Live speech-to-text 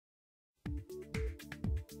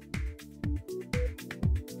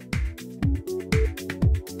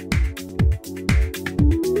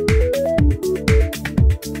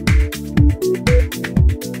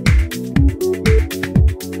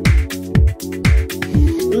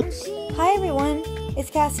Hi everyone, it's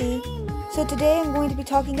Cassie. So today I'm going to be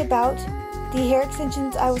talking about the hair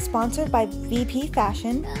extensions I was sponsored by VP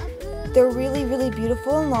Fashion. They're really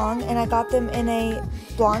beautiful and long, and I got them in a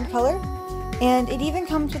blonde color. And it even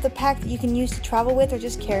comes with a pack that you can use to travel with or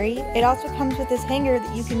just carry. It also comes with this hanger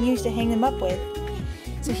that you can use to hang them up with.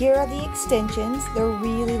 So here are the extensions. They're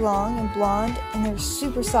really long and blonde, and they're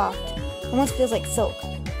super soft. Almost feels like silk.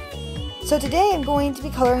 So today I'm going to be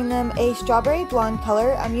coloring them a strawberry blonde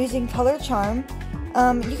color. I'm using Color Charm.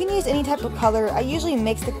 You can use any type of color. I usually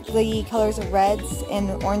mix the colors of reds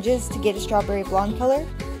and oranges to get a strawberry blonde color.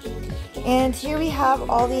 And here we have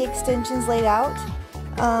all the extensions laid out.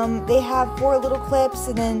 They have 4 little clips,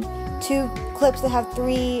 and then 2 clips that have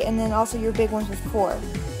 3, and then also your big ones with 4.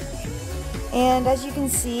 And as you can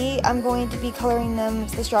see, I'm going to be coloring them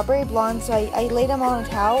the strawberry blonde, so I laid them on a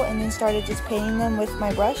towel and then started just painting them with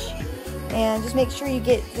my brush. And just make sure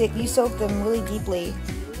you soak them really deeply.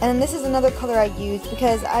 And this is another color I used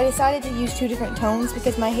because I decided to use 2 different tones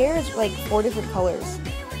because my hair is like 4 different colors.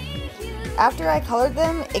 After I colored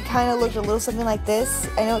them, it kind of looked a little something like this.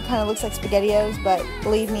 I know it kind of looks like SpaghettiOs, but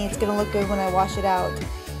believe me, it's going to look good when I wash it out.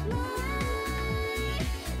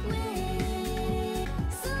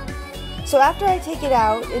 So after I take it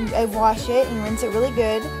out and I wash it and rinse it really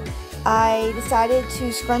good, I decided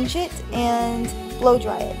to scrunch it and blow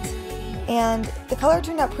dry it. And the color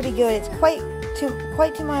turned out pretty good. It's quite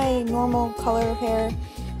to my normal color of hair.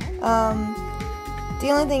 The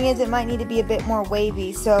only thing is it might need to be a bit more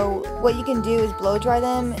wavy, so what you can do is blow dry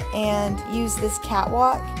them and use this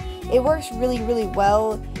catwalk. It works really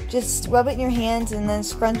well. Just rub it in your hands and then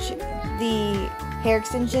scrunch the hair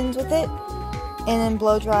extensions with it and then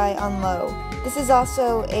blow dry on low. This is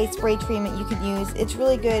also a spray treatment you can use. It's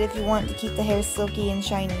really good if you want to keep the hair silky and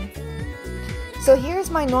shiny. So here's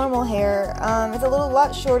my normal hair. It's a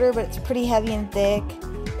lot shorter, but it's pretty heavy and thick.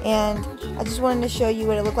 And I just wanted to show you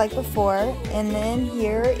what it looked like before. And then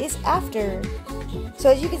here is after. So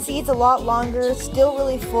as you can see, it's a lot longer, still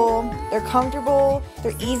really full. They're comfortable,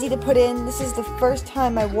 they're easy to put in. This is the first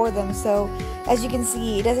time I wore them, so as you can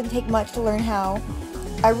see, it doesn't take much to learn how.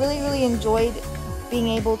 I really enjoyed being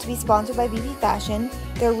able to be sponsored by VP Fashion.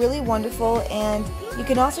 They're really wonderful, and you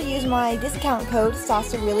can also use my discount code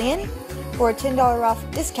Sasurealian for a $10 off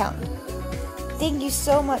discount. Thank you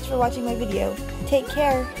so much for watching my video. Take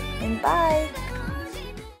care, and bye!